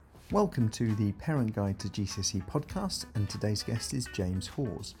Welcome to the Parent Guide to GCSE podcast, and today's guest is James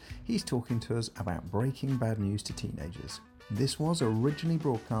Hawes. He's talking to us about breaking bad news to teenagers. This was originally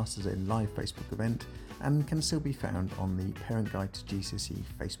broadcast as a live Facebook event and can still be found on the Parent Guide to GCSE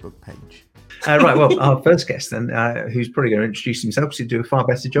Facebook page. Right, well, our first guest then, who's probably going to introduce himself to do a far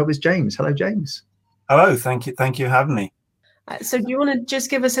better job, is James. Hello, James. Hello, thank you for having me. So do you want to just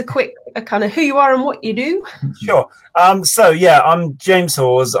give us a quick kind of who you are and what you do? Sure. I'm James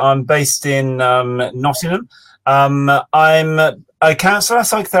Hawes. I'm based in Nottingham. I'm a counsellor,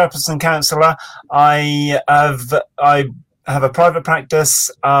 psychotherapist and counsellor. I have a private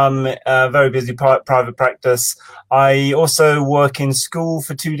practice, a very busy private practice. I also work in school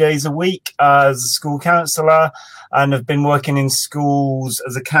for 2 days a week as a school counsellor, and have been working in schools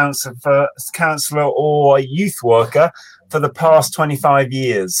as a counsellor or a youth worker for the past 25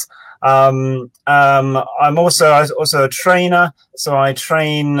 years. I'm also a trainer, so I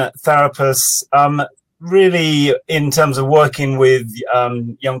train therapists, really in terms of working with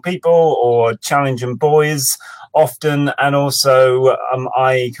young people or challenging boys often, and also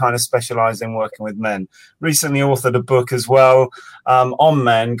I kind of specialize in working with men. Recently authored a book as well on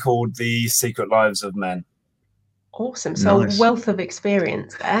men called The Secret Lives of Men. Awesome. So nice. A wealth of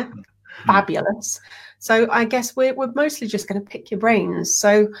experience there. Fabulous. So I guess we're mostly just going to pick your brains.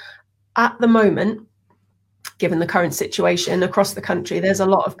 So at the moment, given the current situation across the country, there's a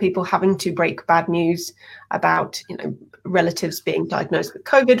lot of people having to break bad news about, relatives being diagnosed with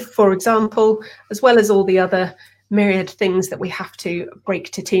COVID, for example, as well as all the other myriad things that we have to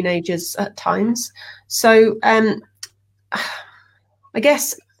break to teenagers at times. So I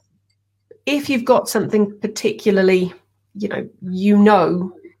guess if you've got something particularly,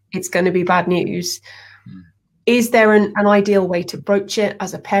 it's going to be bad news, is there an ideal way to broach it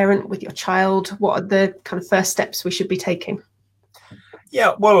as a parent with your child? What are the kind of first steps we should be taking?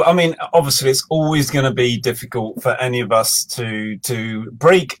 Yeah, well, I mean, obviously, it's always going to be difficult for any of us to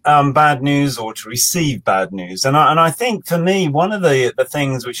break bad news or to receive bad news. And I think for me, one of the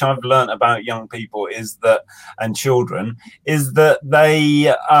things which I've learned about young people and children is that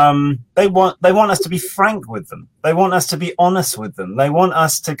they want us to be frank with them. They want us to be honest with them. They want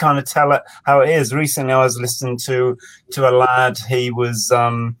us to kind of tell it how it is. Recently, I was listening to a lad. He was,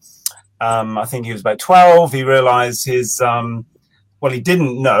 I think he was about 12. He realized he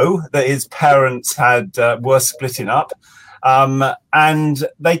didn't know that his parents were splitting up, and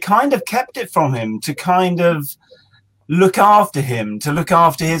they kind of kept it from him to kind of look after him, to look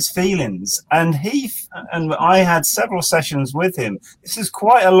after his feelings. And I had several sessions with him. This is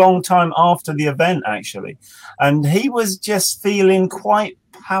quite a long time after the event, actually. And he was just feeling quite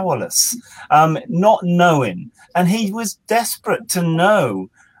powerless, not knowing. And he was desperate to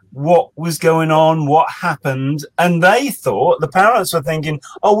know what was going on, what happened. And the parents were thinking,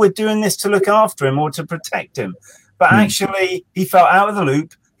 oh, we're doing this to look after him or to protect him. But actually, he felt out of the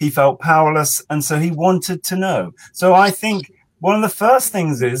loop. He felt powerless. And so he wanted to know. So I think one of the first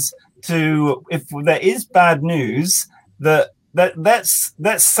things is if there is bad news, let's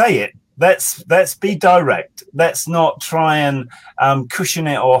say it. Let's be direct. Let's not try and cushion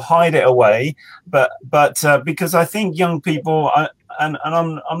it or hide it away. But because I think young people and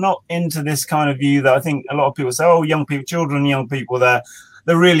I'm not into this kind of view that I think a lot of people say, oh, young people, children, young people, they're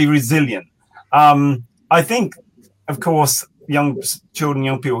really resilient. I think, of course, young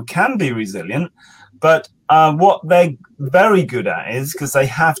people can be resilient, but what they're very good at is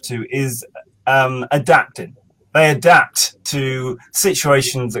adapting. They adapt to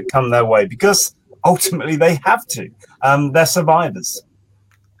situations that come their way because ultimately they have to. They're survivors.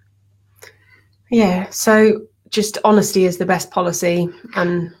 Yeah. So just honesty is the best policy,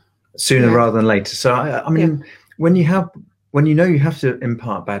 and sooner rather than later. So I mean, when you know you have to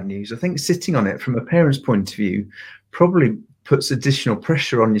impart bad news, I think sitting on it from a parent's point of view probably puts additional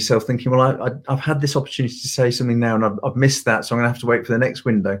pressure on yourself, thinking, well, I've had this opportunity to say something now and I've missed that, so I'm going to have to wait for the next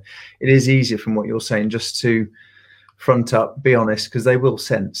window. It is easier, from what you're saying, just to front up, be honest, because they will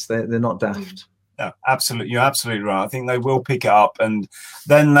sense. They're not daft. Yeah, absolutely. You're absolutely right. I think they will pick it up, and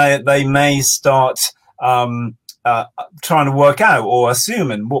then they may start trying to work out or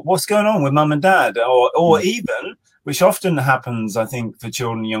assuming what's going on with mum and dad, or even, which often happens, I think, for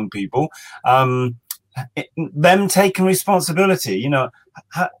children and young people, them taking responsibility.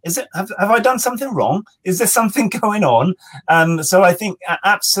 Have I done something wrong? Is there something going on? So I think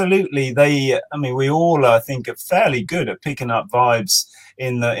absolutely we all I think are fairly good at picking up vibes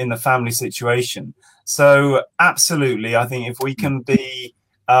in the family situation. So absolutely, I think if we can be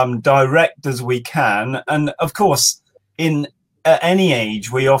direct as we can, and of course at any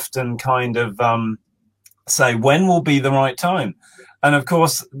age we often kind of say when will be the right time. And of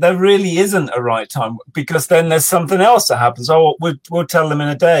course, there really isn't a right time, because then there's something else that happens. Oh, we'll tell them in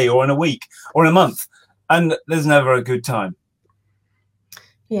a day or in a week or in a month. And there's never a good time.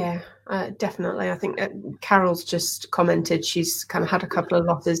 Yeah, definitely. I think Carol's just commented she's kind of had a couple of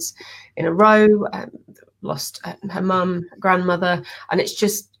losses in a row, lost her mum, grandmother, and it's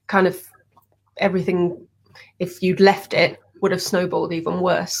just kind of everything, if you'd left it, would have snowballed even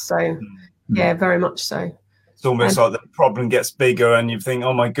worse. So, yeah, very much so. It's almost like the problem gets bigger and you think,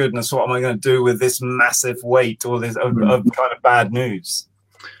 oh my goodness, what am I going to do with this massive weight or this of kind of bad news?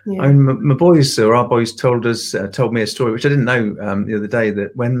 Yeah. My boys, or our boys, told me a story which I didn't know the other day,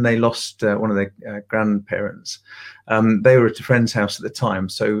 that when they lost one of their grandparents, they were at a friend's house at the time,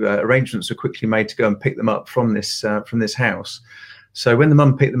 so arrangements were quickly made to go and pick them up from this house. So when the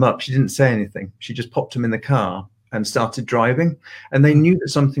mum picked them up, she didn't say anything. She just popped them in the car and started driving, and they knew that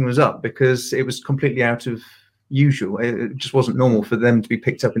something was up because it was completely out of usual. It just wasn't normal for them to be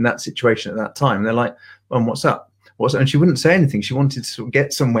picked up in that situation at that time. And they're like, "Mum, what's up?" And she wouldn't say anything. She wanted to sort of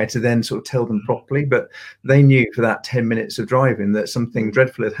get somewhere to then sort of tell them properly, but they knew for that 10 minutes of driving that something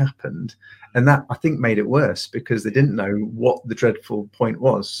dreadful had happened, and that, I think, made it worse because they didn't know what the dreadful point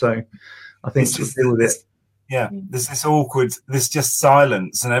was. So I think to deal with it. Yeah, there's this awkward, there's just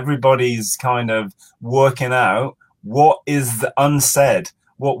silence, and everybody's kind of working out what is unsaid,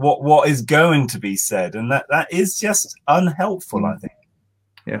 what is going to be said, and that is just unhelpful, I think.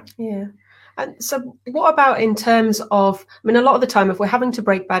 Yeah. And so what about in terms of, I mean, a lot of the time, if we're having to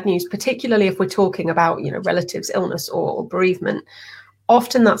break bad news, particularly if we're talking about, relatives' illness or bereavement,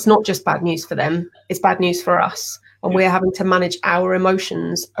 often that's not just bad news for them, it's bad news for us. And we're having to manage our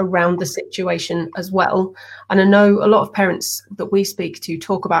emotions around the situation as well. And I know a lot of parents that we speak to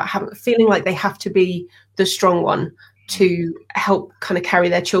talk about feeling like they have to be the strong one to help kind of carry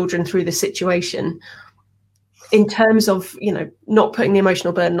their children through the situation, in terms of, not putting the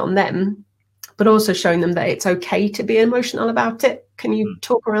emotional burden on them, but also showing them that it's okay to be emotional about it. Can you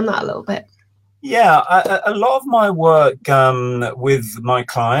talk around that a little bit? Yeah, a lot of my work with my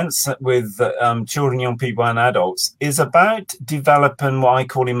clients, with children, young people and adults, is about developing what I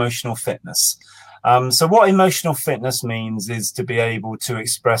call emotional fitness. So what emotional fitness means is to be able to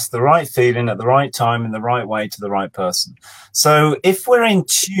express the right feeling at the right time in the right way to the right person. So if we're in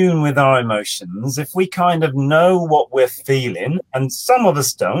tune with our emotions, if we kind of know what we're feeling, and some of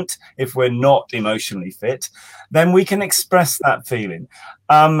us don't, if we're not emotionally fit, then we can express that feeling.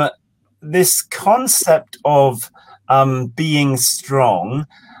 This concept of being strong,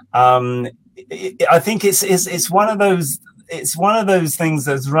 I think it's one of those. It's one of those things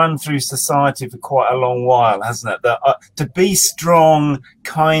that's run through society for quite a long while, hasn't it? That to be strong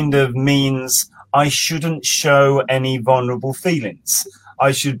kind of means I shouldn't show any vulnerable feelings.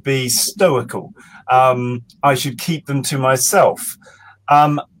 I should be stoical. I should keep them to myself.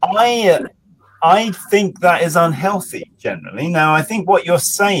 I think that is unhealthy generally. Now, I think what you're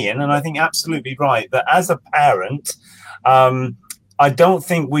saying, and I think absolutely right, that as a parent, I don't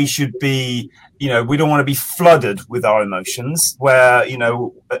think we should be, we don't want to be flooded with our emotions where,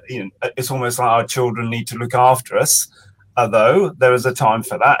 it's almost like our children need to look after us, although there is a time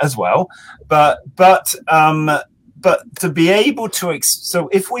for that as well. But to be able to, so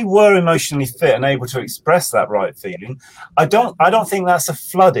if we were emotionally fit and able to express that right feeling, I don't think that's a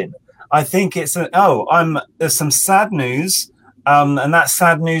flooding. I think it's there's some sad news, and that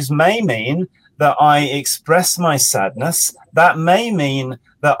sad news may mean that I express my sadness. That may mean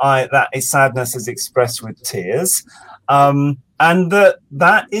that that sadness is expressed with tears, and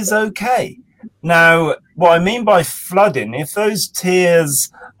that is okay. Now, what I mean by flooding, if those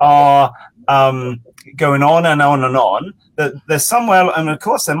tears are going on and on and on, that there's somewhere, and of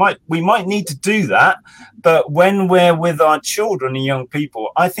course we might need to do that, but when we're with our children and young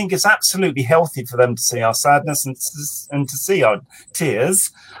people, I think it's absolutely healthy for them to see our sadness and to see our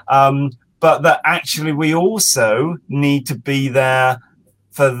tears, but that actually we also need to be there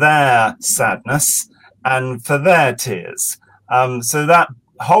for their sadness and for their tears. So that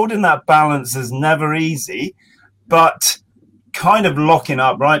holding that balance is never easy, but kind of locking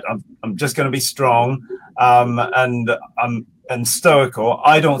up, right? I'm just going to be strong and stoical.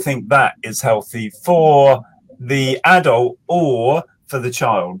 I don't think that is healthy for the adult or for the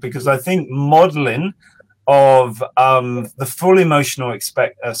child, because I think modeling of the full emotional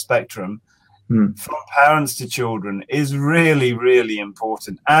spectrum from parents to children is really, really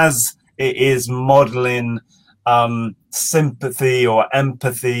important, as it is modeling sympathy or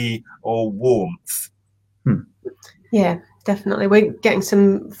empathy or warmth. Yeah, definitely. We're getting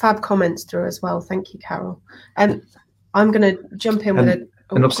some fab comments through as well. Thank you, Carol. And I'm going to jump in with and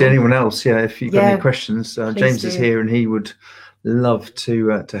obviously anyone else, if you've got any questions, James is here and he would love to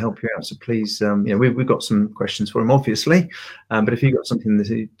help you out. So please, we've got some questions for him, obviously, but if you've got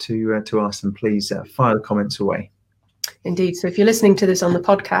something to ask them, please fire the comments away. Indeed. So if you're listening to this on the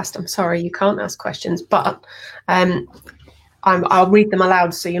podcast, I'm sorry you can't ask questions, but I'll read them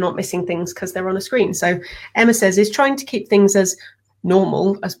aloud so you're not missing things because they're on a screen. So Emma says, is trying to keep things as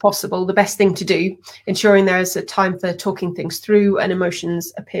normal as possible the best thing to do, ensuring there is a time for talking things through and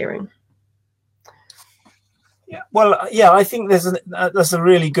emotions appearing? I think that's a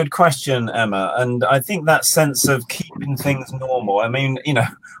really good question, Emma, and I think that sense of keeping things normal. I mean,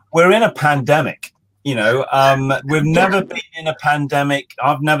 we're in a pandemic. We've never been in a pandemic.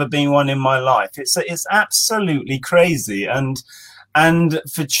 I've never been one in my life. It's absolutely crazy, and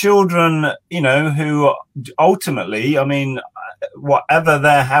for children, who ultimately, I mean,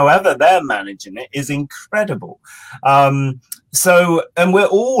 however they're managing it is incredible. And we're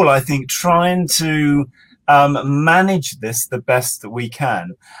all, I think, trying to manage this the best that we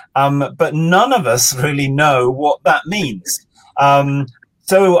can, but none of us really know what that means.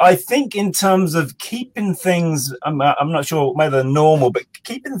 So I think in terms of keeping things, I'm not sure whether normal, but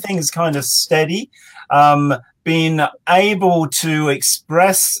keeping things kind of steady, being able to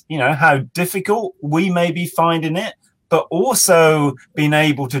express, how difficult we may be finding it, but also being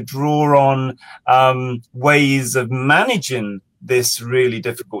able to draw on ways of managing this really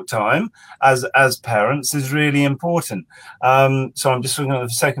difficult time as parents is really important. So I'm just looking at the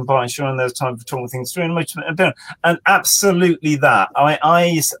second part, ensuring there's time for talking things through, and absolutely that.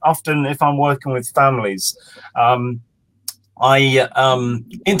 I often, if I'm working with families, I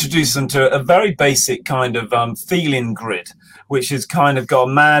introduce them to a very basic kind of feeling grid, which has kind of got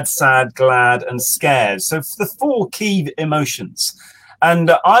mad, sad, glad, and scared. So the 4 key emotions.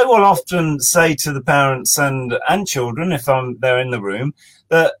 And I will often say to the parents and children, if they're in the room,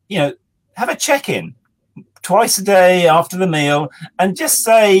 that, have a check-in twice a day after the meal and just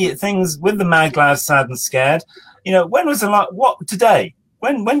say things with the mad, glad, sad, and scared. When was today?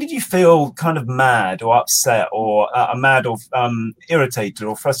 When did you feel kind of mad or upset or mad or irritated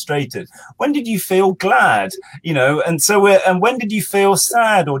or frustrated? When did you feel glad? And when did you feel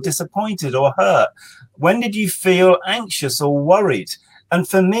sad or disappointed or hurt? When did you feel anxious or worried? And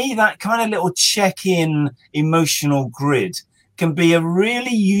for me, that kind of little check-in emotional grid can be a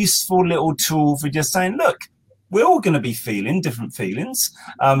really useful little tool for just saying, look, we're all going to be feeling different feelings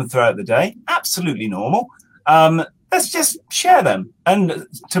throughout the day. Absolutely normal. Let's just share them. And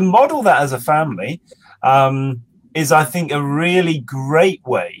to model that as a family is, I think, a really great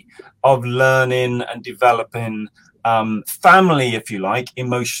way of learning and developing family, if you like,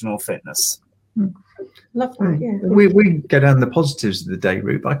 emotional fitness. Love that, yeah. We go down the positives of the day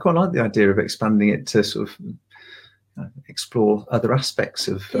route, but I quite like the idea of expanding it to sort of explore other aspects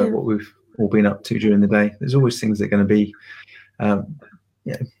of what we've all been up to during the day. There's always things that are going to be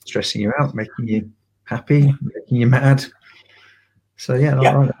stressing you out, making you happy, making you mad. So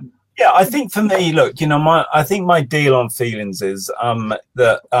I think for me, look, I think my deal on feelings is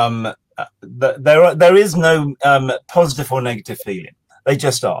that there is no positive or negative feeling. They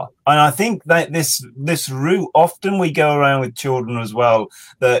just are. And I think that this route, often we go around with children as well,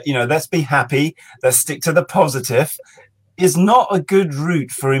 that, let's be happy, let's stick to the positive, is not a good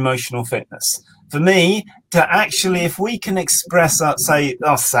route for emotional fitness. For me, to actually, if we can express, say,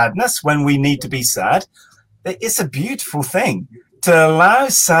 our sadness when we need to be sad, it's a beautiful thing. To allow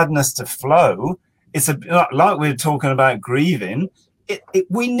sadness to flow, it's like we were talking about grieving,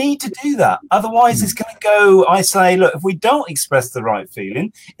 we need to do that. Otherwise, it's going to go, I say, look, if we don't express the right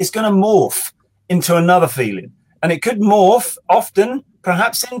feeling, it's going to morph into another feeling. And it could morph often,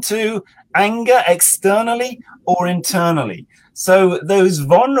 perhaps, into anger externally or internally. So those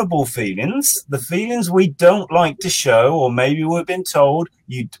vulnerable feelings, the feelings we don't like to show, or maybe we've been told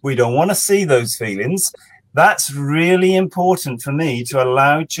we don't want to see those feelings, that's really important for me to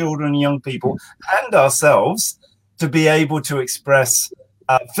allow children and young people and ourselves to be able to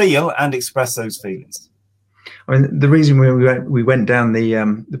feel and express those feelings. I mean, the reason we went down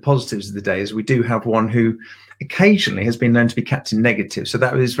the positives of the day is we do have one who occasionally has been known to be Captain Negative. So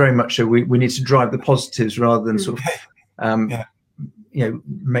that is very much so we need to drive the positives rather than sort of,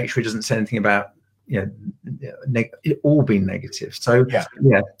 make sure he doesn't say anything about, it all being negative. So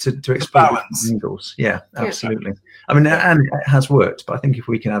to explore balance. Angles. Yeah, absolutely. I mean, and it has worked, but I think if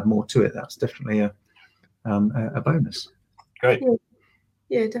we can add more to it, that's definitely a bonus. Great.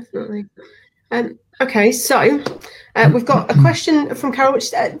 Yeah, definitely. Okay, so we've got a question from Carol,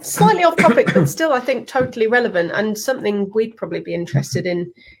 which is slightly off topic, but still I think totally relevant and something we'd probably be interested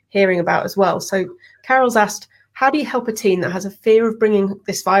in hearing about as well. So Carol's asked, how do you help a teen that has a fear of bringing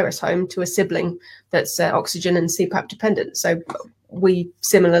this virus home to a sibling that's oxygen and CPAP dependent? So we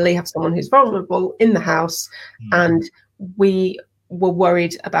similarly have someone who's vulnerable in the house, and we were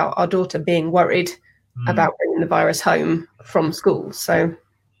worried about our daughter being worried about bringing the virus home from school. So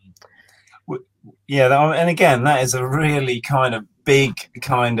yeah, and again, that is a really kind of big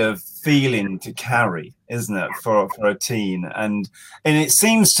kind of feeling to carry, isn't it, for a teen? And it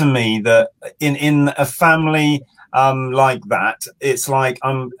seems to me that in a family like that, it's like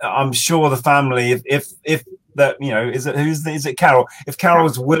I'm sure the family, if that, you know, is it Carol? If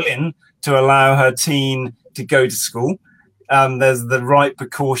Carol's willing to allow her teen to go to school, there's the right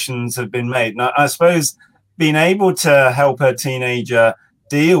precautions have been made. And I suppose being able to help her teenager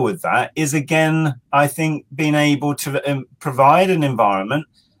deal with that is, again, I think, being able to provide an environment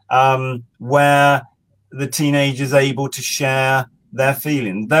where the teenager is able to share their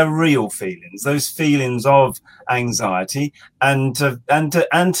feelings, their real feelings, those feelings of anxiety, and to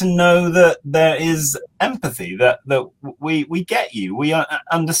know that there is empathy, that we get you, we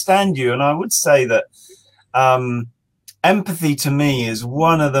understand you. And I would say that empathy to me is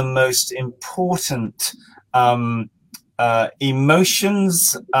one of the most important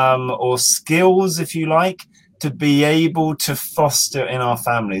emotions or skills, if you like, to be able to foster in our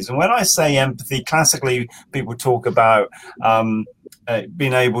families. And when I say empathy, classically people talk about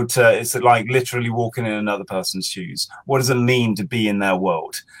being able to, it's like literally walking in another person's shoes. What does it mean to be in their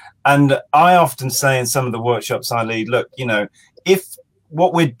world? And I often say in some of the workshops I lead, look, you know, if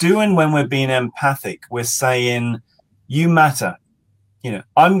what we're doing when we're being empathic, we're saying, you matter, you know,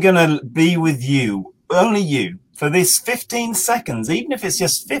 I'm going to be with you, only you, for this 15 seconds, even if it's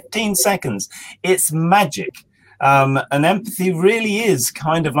just 15 seconds, it's magic. And empathy really is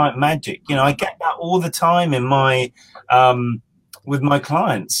kind of like magic. You know, I get that all the time in my, with my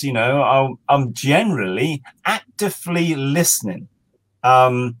clients. You know, I'm generally actively listening. I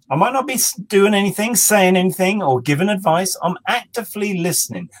might not be doing anything, saying anything, or giving advice. I'm actively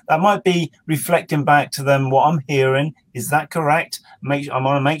listening. That might be reflecting back to them what I'm hearing. Is that correct? I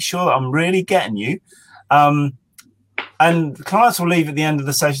want to make sure that I'm really getting you. And the clients will leave at the end of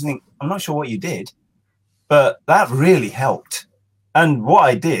the session think, I'm not sure what you did, but that really helped. And what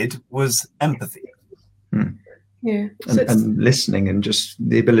I did was empathy. Yeah. And listening, and just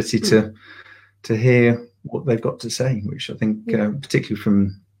the ability to hear what they've got to say, which I think, particularly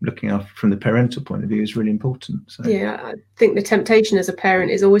from looking after from the parental point of view, is really important. So. Yeah, I think the temptation as a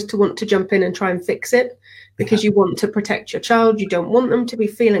parent is always to want to jump in and try and fix it, because you want to protect your child. You don't want them to be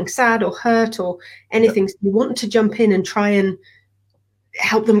feeling sad or hurt or anything. So you want to jump in and try and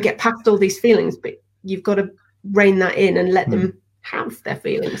help them get past all these feelings, but you've got to rein that in and let them have their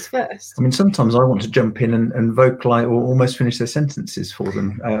feelings first. I mean, sometimes I want to jump in and vocalize or almost finish their sentences for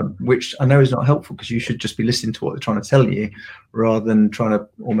them, which I know is not helpful, because you should just be listening to what they're trying to tell you rather than trying to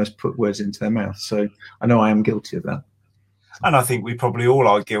almost put words into their mouth. So I know I am guilty of that. And I think we probably all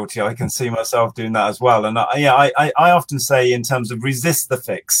are guilty. I can see myself doing that as well. And I often say, in terms of resist the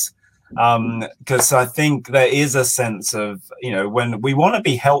fix, because I think there is a sense of, you know, when we want to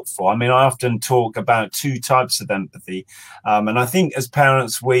be helpful. I mean, I often talk about two types of empathy. And I think as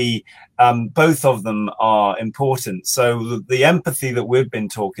parents, we both of them are important. So the empathy that we've been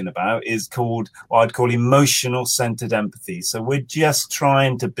talking about is called what I'd call emotional centered empathy. So we're just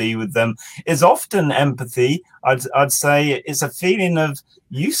trying to be with them. It's often empathy, I'd say, it's a feeling of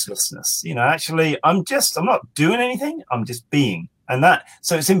uselessness. You know, actually, I'm not doing anything. I'm just being. And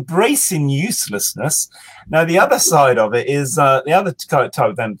so it's embracing uselessness. Now, the other side of it is the other type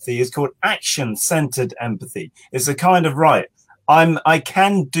of empathy is called action-centered empathy. It's a kind of, right, I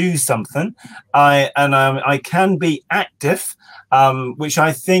can do something, I can be active, which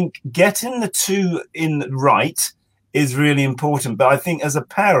I think getting the two in right is really important. But I think as a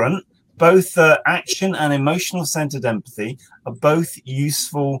parent, both action and emotional-centered empathy are both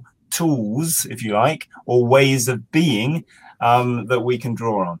useful tools, if you like, or ways of being that we can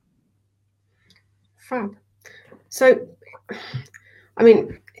draw on. Fab. So, I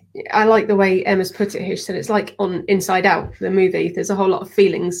mean, I like the way Emma's put it here. She said it's like on Inside Out, the movie. There's a whole lot of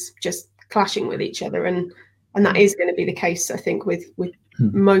feelings just clashing with each other, and that is going to be the case, I think, with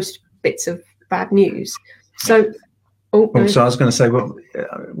most bits of bad news. So, so I was going to say, well,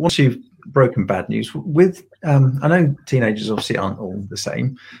 once you've broken bad news with, I know teenagers obviously aren't all the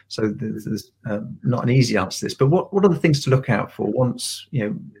same, so there's not an easy answer to this, but what are the things to look out for once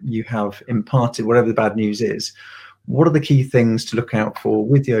you have imparted whatever the bad news is? What are the key things to look out for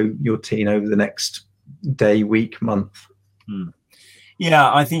with your teen over the next day, week, month?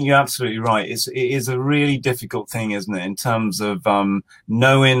 Yeah, I think you're absolutely right. It is a really difficult thing, isn't it, in terms of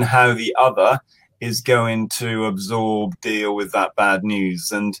knowing how the other is going to absorb, deal with that bad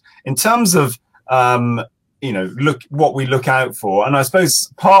news. And in terms of, look what we look out for. And I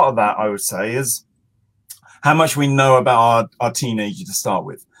suppose part of that, I would say, is how much we know about our teenager to start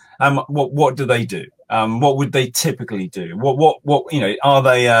with. What do they do? What would they typically do? What are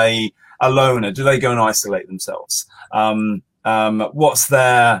they a loner? Do they go and isolate themselves? What's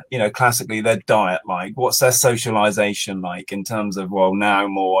their, classically their diet like? What's their socialization like in terms of, well, now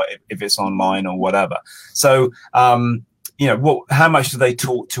more if it's online or whatever. So, how much do they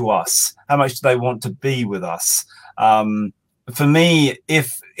talk to us? How much do they want to be with us? For me,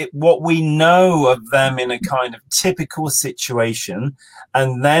 what we know of them in a kind of typical situation,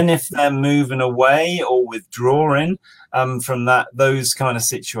 and then if they're moving away or withdrawing from those kind of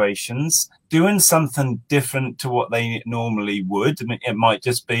situations, doing something different to what they normally would. I mean, it might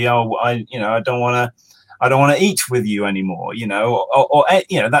just be, I don't want to eat with you anymore, or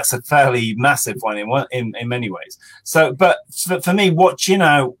that's a fairly massive one in many ways. So, but for me, watching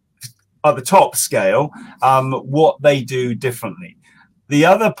out at the top scale, what they do differently. The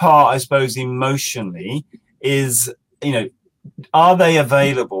other part, I suppose, emotionally is, are they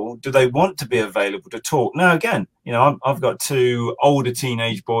available? Do they want to be available to talk? Now, again, I've got 2 older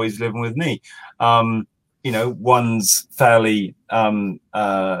teenage boys living with me. One's fairly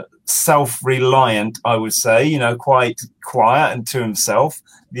self-reliant, I would say, quite quiet and to himself.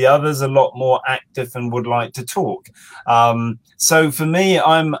 The other's a lot more active and would like to talk. So for me,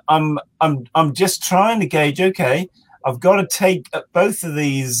 I'm just trying to gauge, okay, I've got to take both of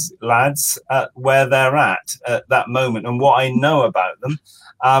these lads at where they're at that moment and what I know about them.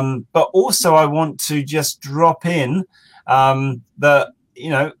 But also I want to just drop in that,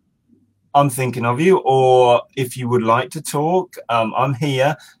 I'm thinking of you, or if you would like to talk, I'm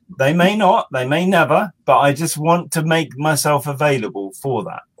here. They may not, they may never, but I just want to make myself available for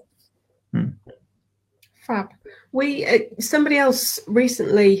that. Fab. Somebody else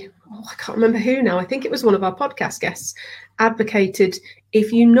recently, I can't remember who now, I think it was one of our podcast guests, advocated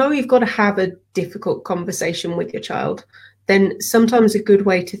if you've got to have a difficult conversation with your child, then sometimes a good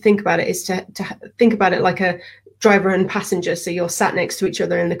way to think about it is to think about it like a driver and passenger. So you're sat next to each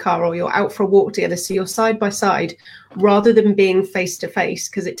other in the car, or you're out for a walk together, so you're side by side rather than being face to face,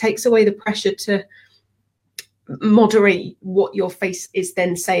 because it takes away the pressure to moderate what your face is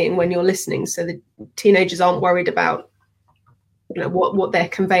then saying when you're listening, so the teenagers aren't worried about what they're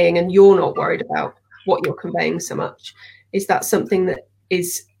conveying, and you're not worried about what you're conveying so much. Is that something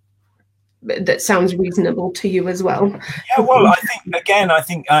that sounds reasonable to you as well? Yeah, well, I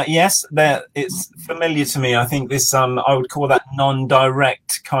think yes, it's familiar to me. I think this I would call that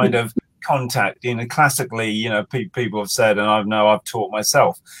non-direct kind of contact. Classically, people have said, and I've taught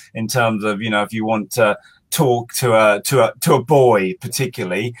myself in terms of, if you want to talk to a boy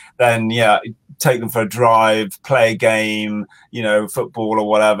particularly, then take them for a drive, play a game, football or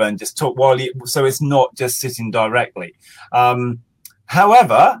whatever, and just talk so it's not just sitting directly.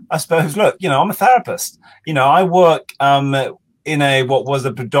 However, I suppose, look, I'm a therapist. I work in what was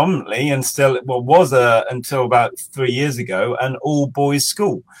a predominantly, and still was until about 3 years ago, an all boys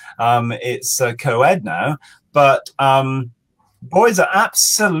school. It's co-ed now, but boys are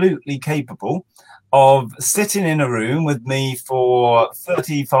absolutely capable of sitting in a room with me for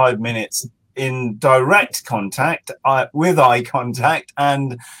 35 minutes in direct contact, with eye contact,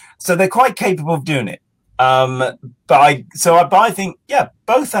 and so they're quite capable of doing it. But I think,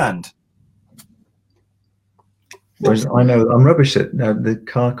 both and. Whereas I know I'm rubbish at the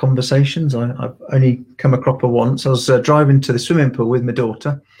car conversations. I've only come a cropper once. I was driving to the swimming pool with my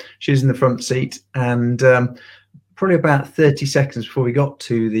daughter. She was in the front seat, and probably about 30 seconds before we got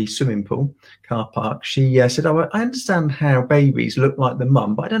to the swimming pool car park, she said, I understand how babies look like the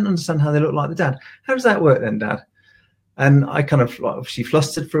mum, but I don't understand how they look like the dad. How does that work then, Dad? And I kind of obviously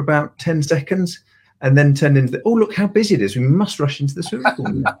flustered for about 10 seconds and then turned into look how busy it is. We must rush into the swimming pool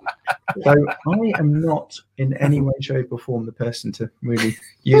now. So I am not in any way, shape or form the person to really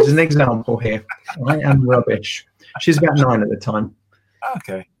use an example here. I am rubbish. She's about 9 at the time.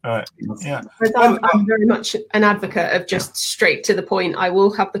 Okay, all right. Yeah. I'm very much an advocate of just straight to the point. I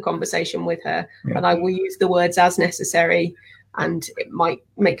will have the conversation with her, and I will use the words as necessary, and it might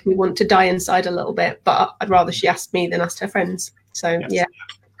make me want to die inside a little bit, but I'd rather she asked me than asked her friends. So, yes.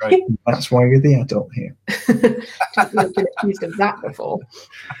 Great. That's why you're the adult here. Just not been accused of that before.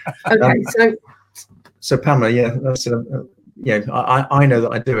 Okay, so Pamela, that's I know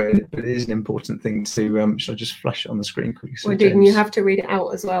that I do it, but it is an important thing to. Shall I just flash it on the screen quickly? Well, Dean, you have to read it out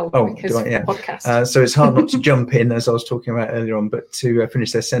as well. Because of the podcast. So it's hard not to jump in, as I was talking about earlier on, but to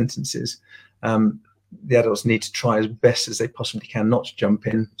finish their sentences. the adults need to try as best as they possibly can not to jump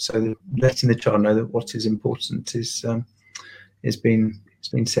in. So letting the child know that what is important is being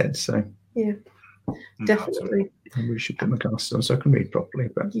said. So yeah, definitely. And we should put my glasses on so I can read properly.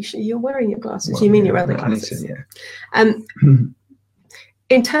 But you're wearing your glasses. Well, you mean your other glasses? Yeah.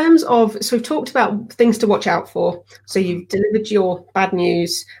 In terms of, so we've talked about things to watch out for. So you've delivered your bad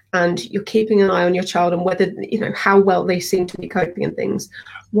news and you're keeping an eye on your child and whether, how well they seem to be coping and things.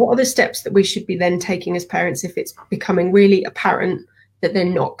 What are the steps that we should be then taking as parents if it's becoming really apparent that they're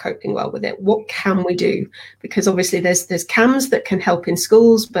not coping well with it? What can we do? Because obviously there's CAMHS that can help in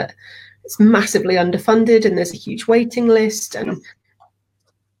schools, but it's massively underfunded and there's a huge waiting list, and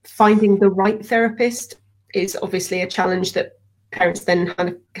finding the right therapist is obviously a challenge that parents then kind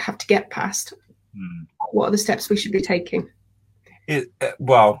of have to get past. What are the steps we should be taking?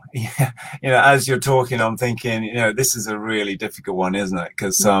 Well, yeah, as you're talking, I'm thinking, this is a really difficult one, isn't it?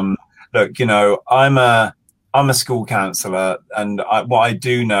 Because look, I'm a school counsellor, and what I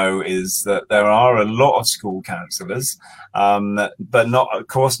do know is that there are a lot of school counsellors, but of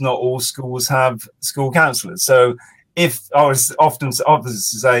course, not all schools have school counsellors. So if I was often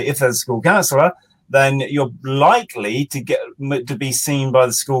say, if there's a school counsellor, then you're likely to be seen by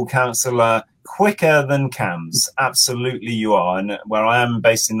the school counsellor quicker than CAMHS. Absolutely you are. And where I am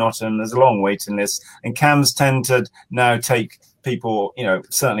based in Nottingham, there's a long waiting list, and CAMHS tend to now take people,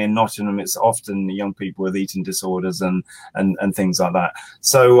 certainly in Nottingham, it's often young people with eating disorders and things like that.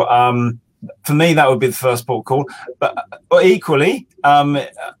 So for me, that would be the first port of call. But equally,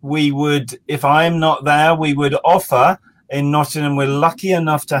 we would, if I'm not there, we would offer in Nottingham, we're lucky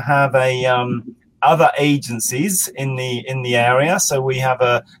enough to have other agencies in the area. So we have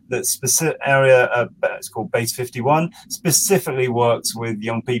the specific area, it's called Base 51, specifically works with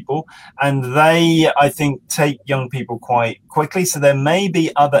young people, and they, I think, take young people quite quickly. So there may be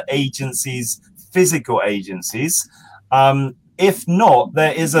other agencies, physical agencies. If not,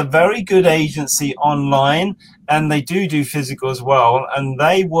 there is a very good agency online, and they do physical as well, and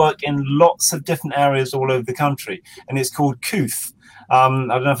they work in lots of different areas all over the country, and it's called Kooth. I don't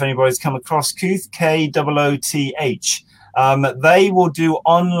know if anybody's come across Kooth, Kooth. They will do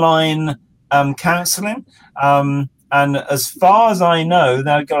online counselling, and as far as I know,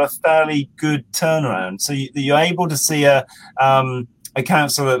 they've got a fairly good turnaround. So you're able to see a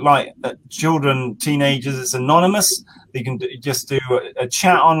counsellor like children, teenagers. It's anonymous. You can just do a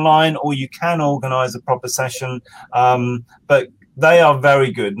chat online, or you can organise a proper session. But they are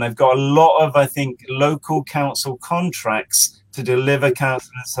very good, and they've got a lot of, I think, local council contracts to deliver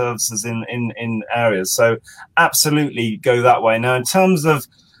counselling services in areas. So absolutely go that way. Now, in terms of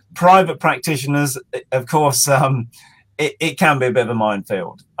private practitioners, of course, it can be a bit of a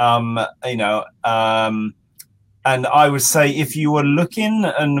minefield. And I would say if you were looking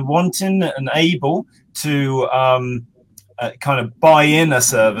and wanting and able to kind of buy in a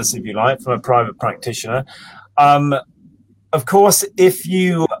service, if you like, from a private practitioner, of course, if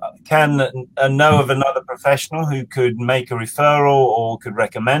you can know of another professional who could make a referral or could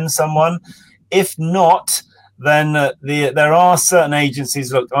recommend someone. If not, then there are certain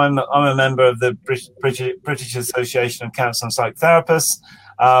agencies. Look, I'm a member of the British Association of Counsellor and Psychotherapists.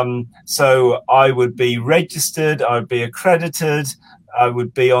 So I would be registered, I would be accredited, I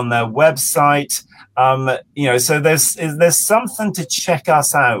would be on their website. So there's something to check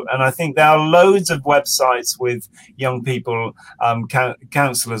us out, and I think there are loads of websites with young people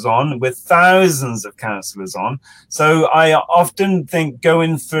counsellors on, with thousands of counsellors on. So I often think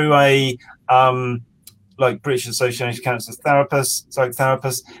going through a like British Association of Counsellors, Therapists,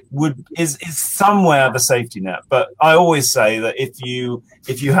 Psychotherapists is somewhere the safety net. But I always say that if you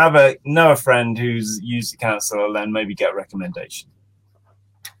know a friend who's used a counsellor, then maybe get a recommendation.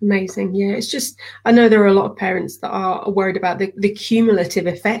 Amazing. Yeah, it's just, I know there are a lot of parents that are worried about the cumulative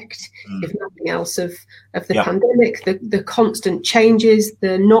effect, if nothing else, of the pandemic, the constant changes,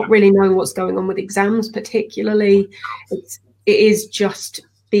 the not really knowing what's going on with exams, particularly. It's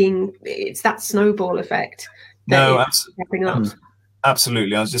that snowball effect. No,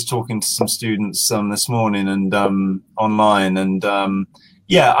 absolutely. I was just talking to some students this morning and online, and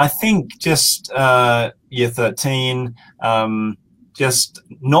I think just year 13. Just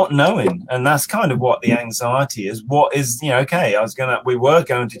not knowing, and that's kind of what the anxiety is. What is, okay, we were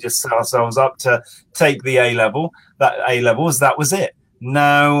going to just set ourselves up to take the A-level, that was it.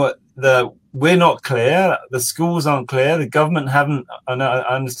 Now we're not clear, the schools aren't clear, the government haven't, I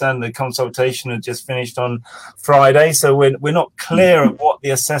understand the consultation had just finished on Friday, so we're not clear of what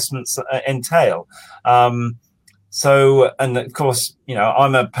the assessments entail. So, and of course, you know,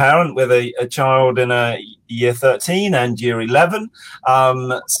 I'm a parent with a child in a year 13 and year 11.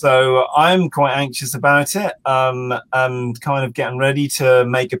 So I'm quite anxious about it, and kind of getting ready to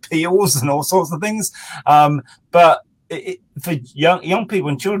make appeals and all sorts of things. But for young people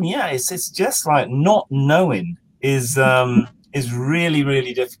and children, yeah, it's just like not knowing is really,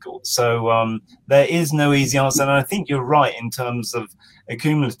 really difficult. So there is no easy answer. And I think you're right in terms of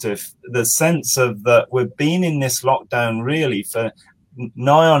accumulative, the sense of that we've been in this lockdown really for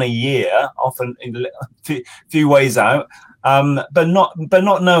nigh on a year, often a few ways out, but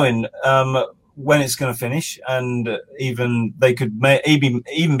not knowing when it's going to finish. And even they could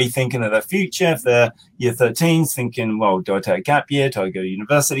even be thinking of their future. If they're year 13s, thinking, well, do I take a gap year? Do I go to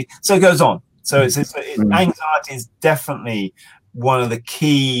university? So it goes on. So anxiety is definitely one of the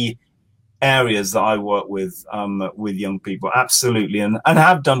key areas that I work with young people, absolutely, and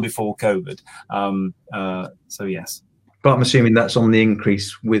have done before COVID. So yes. But I'm assuming that's on the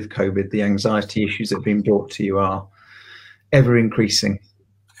increase with COVID. The anxiety issues that have been brought to you are ever increasing.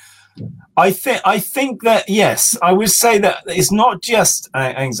 I think that, yes, I would say that it's not just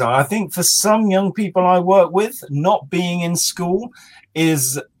anxiety. I think for some young people I work with, not being in school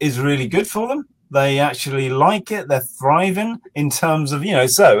is really good for them. They actually like it. They're thriving in terms of, you know,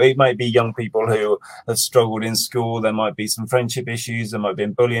 so it might be young people who have struggled in school. There might be some friendship issues. There might be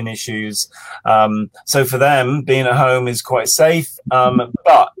bullying issues. So for them, being at home is quite safe.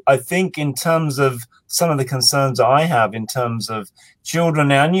 But I think in terms of some of the concerns that I have in terms of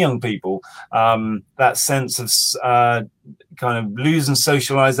children and young people, that sense of kind of losing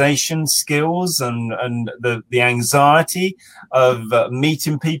socialization skills and the anxiety of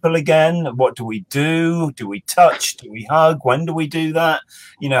meeting people again. What do we do? Do we touch? Do we hug? When do we do that?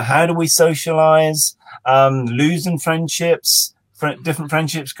 You know, how do we socialize? Losing friendships, different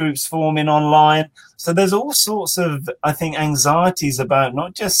friendships groups forming online. So there's all sorts of, I think, anxieties about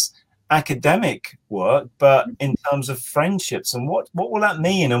not just academic work, but in terms of friendships, and what will that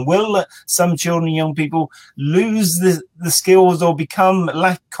mean? And will some children and young people lose the skills or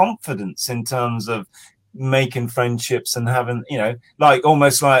lack confidence in terms of making friendships and having, you know, like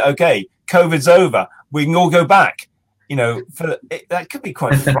almost like, okay, COVID's over, we can all go back, you know, that could be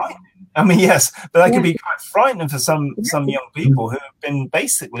quite frightening. I mean, yes, but that could be quite frightening for some young people who have been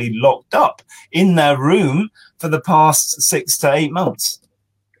basically locked up in their room for the past 6 to 8 months.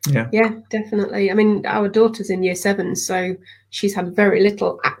 Yeah, definitely. I mean, our daughter's in year 7, so she's had very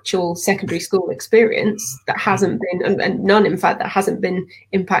little actual secondary school experience that hasn't been, and none, in fact, that hasn't been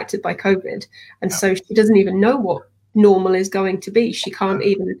impacted by COVID. And so she doesn't even know what normal is going to be. She can't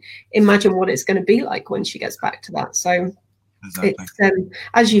even imagine what it's going to be like when she gets back to that. So exactly. It's,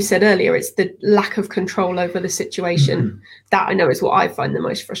 as you said earlier, it's the lack of control over the situation that I know is what I find the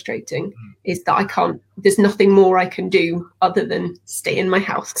most frustrating, is that there's nothing more I can do other than stay in my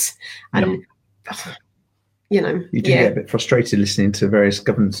house. And, you know. You do get a bit frustrated listening to various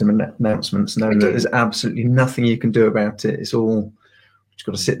government announcements, knowing that there's absolutely nothing you can do about it. It's all, you've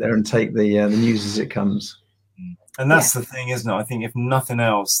got to sit there and take the news as it comes. And that's the thing, isn't it? I think if nothing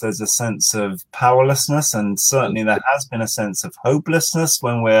else, there's a sense of powerlessness, and certainly there has been a sense of hopelessness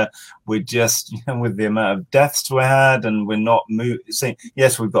when we're just, you know, with the amount of deaths we had, and we're not saying,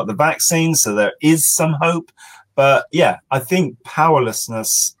 yes, we've got the vaccine, so there is some hope, but yeah, I think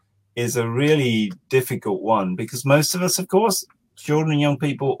powerlessness is a really difficult one, because most of us, of course, children and young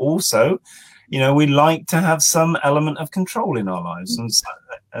people also, you know, we like to have some element of control in our lives,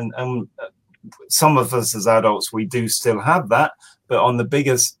 and some of us as adults, we do still have that, but on the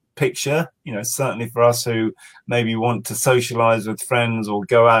biggest picture, you know, certainly for us who maybe want to socialize with friends or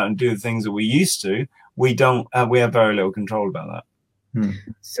go out and do the things that we used to, we have very little control about that.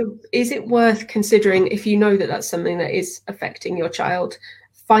 So is it worth considering, if you know that that's something that is affecting your child,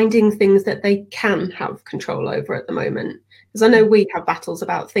 finding things that they can have control over at the moment? Because I know we have battles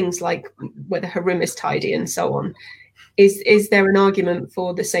about things like whether her room is tidy and so on. Is there an argument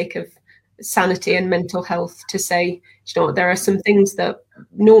for the sake of sanity and mental health to say, you know what, there are some things that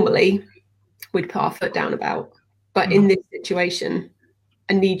normally we'd put our foot down about, but in this situation,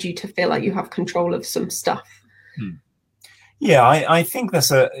 I need you to feel like you have control of some stuff? Yeah, I think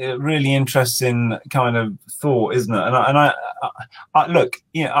that's a really interesting kind of thought, isn't it? And I look,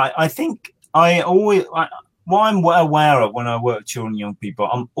 you know, I think what I'm aware of when I work with children and young people,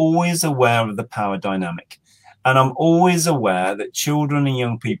 I'm always aware of the power dynamic. And I'm always aware that children and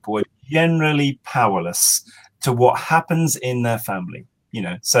young people are generally powerless to what happens in their family. You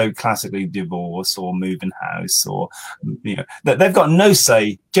know, so classically divorce or moving house, or, you know, that they've got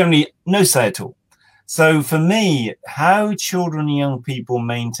generally no say at all. So for me, how children and young people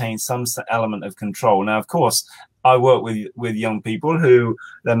maintain some element of control. Now, of course, I work with young people who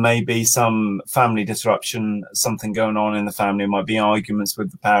there may be some family disruption, something going on in the family, might be arguments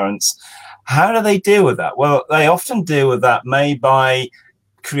with the parents. How do they deal with that? Well, they often deal with that by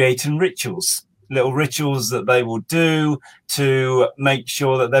creating rituals, little rituals that they will do to make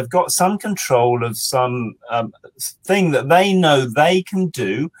sure that they've got some control of some thing that they know they can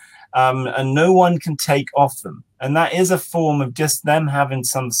do, and no one can take off them. And that is a form of just them having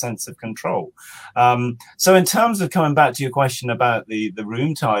some sense of control. So in terms of coming back to your question about the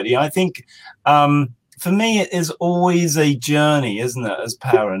room tidy, I think for me, it is always a journey, isn't it, as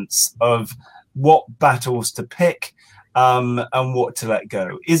parents, of what battles to pick and what to let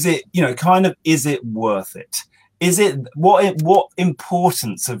go. Is it, is it worth it? Is it what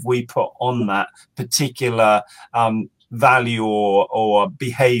importance have we put on that particular value or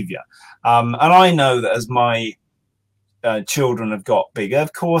behavior? And I know that as my children have got bigger,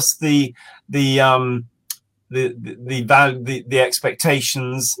 of course, the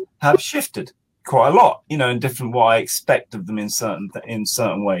expectations have shifted quite a lot, in different what I expect of them in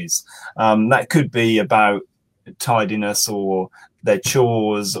certain ways. That could be about tidiness or their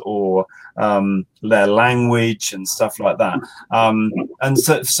chores or their language and stuff like that. And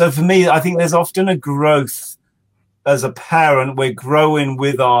so for me, I think there's often a growth as a parent. We're growing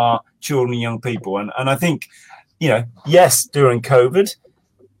with our children and young people, and I think, yes, during COVID,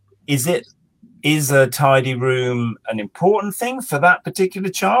 is a tidy room an important thing for that particular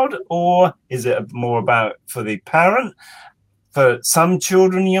child, or is it more about for the parent? For some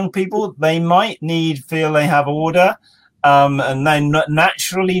children and young people, they might feel they have order, and they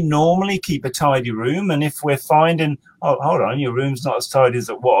normally keep a tidy room. And if we're finding, oh, hold on, your room's not as tidy as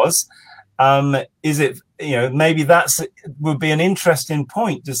it was, is it, maybe would be an interesting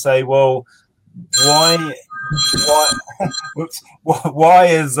point to say, well, why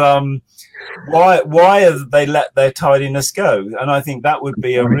have they let their tidiness go? And I think that would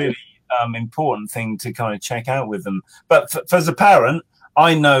be a really important thing to kind of check out with them. But for as a parent,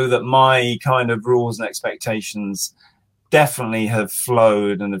 I know that my kind of rules and expectations definitely have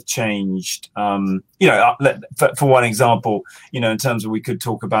flowed and have changed. For one example, in terms of, we could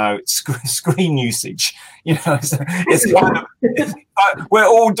talk about screen usage. It's kind of, we're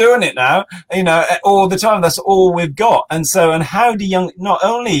all doing it now, all the time. That's all we've got. And how do not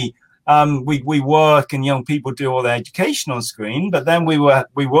only we work and young people do all their education on screen, but then we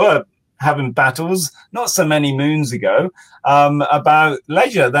were having battles not so many moons ago about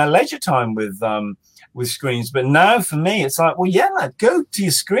their leisure time with screens. But now for me, it's like, well, yeah, go to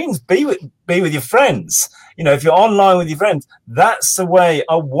your screens, be with your friends. If you're online with your friends, that's the way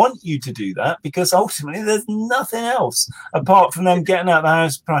I want you to do that, because ultimately there's nothing else apart from them getting out of the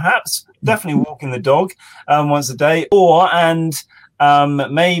house, perhaps definitely walking the dog once a day, and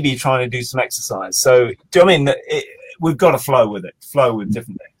maybe trying to do some exercise. So do you know what I mean? We've got to flow with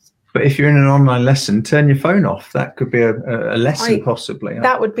different things. But if you're in an online lesson, turn your phone off. That could be a lesson, possibly.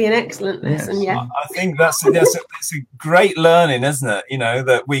 That would be an excellent lesson, yes. Yeah. I think that's a great learning, isn't it?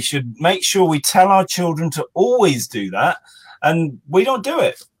 That we should make sure we tell our children to always do that, and we don't do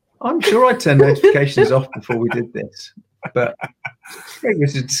it. I'm sure I turned notifications off before we did this, but it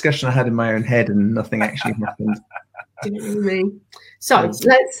was a discussion I had in my own head, and nothing actually happened. So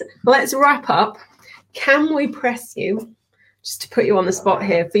let's wrap up. Can we press you, just to put you on the spot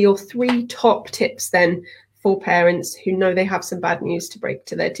here, for your 3 top tips then for parents who know they have some bad news to break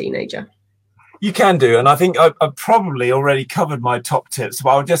to their teenager? You can do, and I think I've probably already covered my top tips, but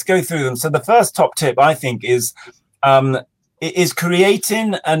I'll just go through them. So the first top tip, I think, is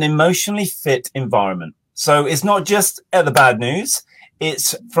creating an emotionally fit environment. So it's not just at the bad news,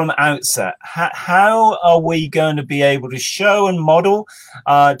 it's from outset. How are we going to be able to show and model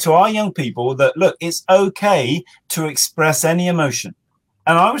to our young people that, look, it's okay to express any emotion?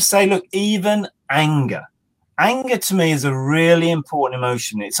 And I would say, look, even anger. Anger to me is a really important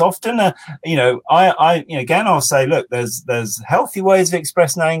emotion. It's often I'll say, look, there's healthy ways of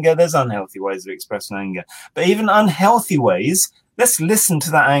expressing anger. There's unhealthy ways of expressing anger. But even unhealthy ways, let's listen to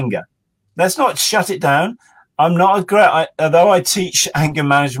that anger. Let's not shut it down. I'm not although I teach anger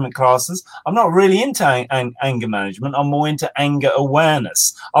management classes, I'm not really into anger management. I'm more into anger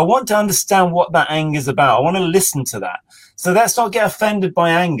awareness. I want to understand what that anger is about. I want to listen to that. So let's not get offended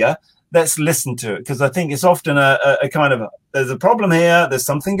by anger. Let's listen to it, because I think it's often a kind of, there's a problem here, there's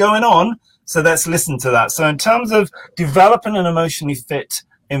something going on, so let's listen to that. So in terms of developing an emotionally fit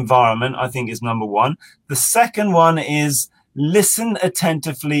environment, I think is number 1. The second one is listen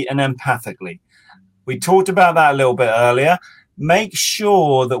attentively and empathically. We talked about that a little bit earlier. Make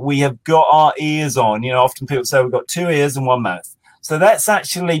sure that we have got our ears on. Often people say we've got 2 ears and 1 mouth. So So let's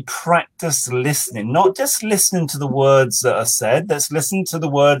actually practice listening, not just listening to the words that are said. Let's listen to the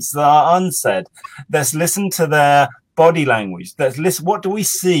words that are unsaid. Let's listen to their body language. Let's listen. What do we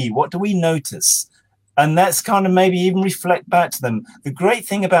see? What do we notice? And let's kind of maybe even reflect back to them. The great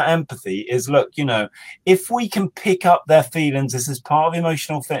thing about empathy is, look, you know, if we can pick up their feelings, this is part of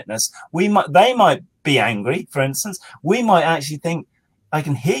emotional fitness. They might be angry, for instance. We might actually think, I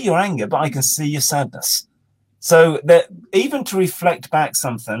can hear your anger, but I can see your sadness. So that even to reflect back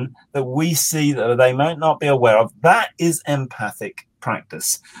something that we see that they might not be aware of, that is empathic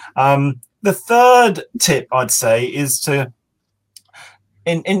practice. The third tip I'd say is to,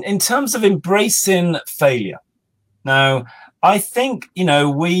 in terms of embracing failure. Now, I think, you know,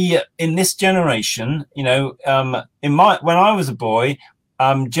 we in this generation, you know, when I was a boy,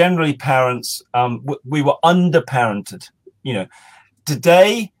 generally parents, we were underparented. You know,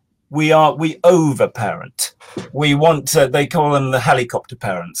 today we overparent. We want to, they call them the helicopter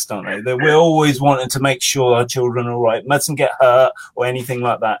parents, don't they? We're always wanting to make sure our children are all right, mustn't get hurt or anything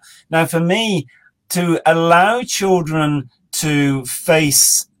like that. Now, for me, to allow children to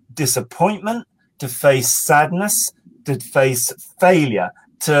face disappointment, to face sadness, to face failure,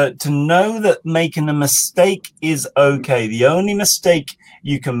 to know that making a mistake is okay. The only mistake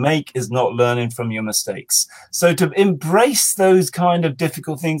you can make is not learning from your mistakes. So to embrace those kind of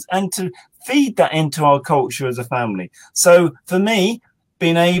difficult things and to feed that into our culture as a family. So for me,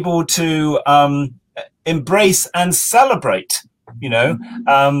 being able to embrace and celebrate, you know,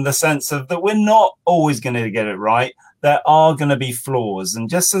 the sense of that we're not always going to get it right. There are going to be flaws. And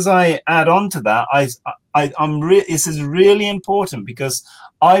just as I add on to that, this is really important because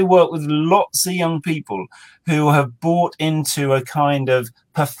I work with lots of young people who have bought into a kind of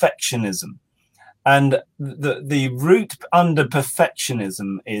perfectionism. And the root under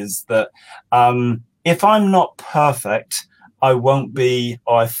perfectionism is that if I'm not perfect, I won't be,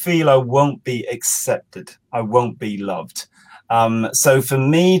 or I feel I won't be accepted. I won't be loved. So for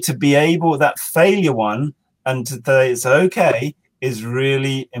me to be able, that failure one, and to say it's okay, is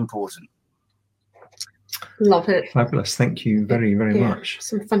really important. Love it. Fabulous. Thank you very, very much.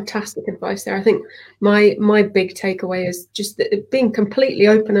 Some fantastic advice there. I think my big takeaway is just being completely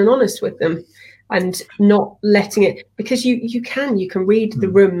open and honest with them and not letting it, because you can read the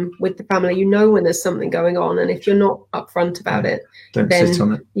room with the family, you know when there's something going on, and if you're not upfront about it, don't sit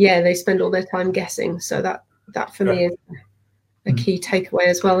on it. Yeah, they spend all their time guessing. So that for me is a key takeaway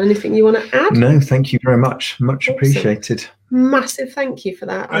as well. Anything you want to add? No, thank you very much. Much appreciated. Massive thank you for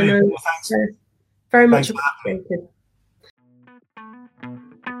that. I know, very much appreciated.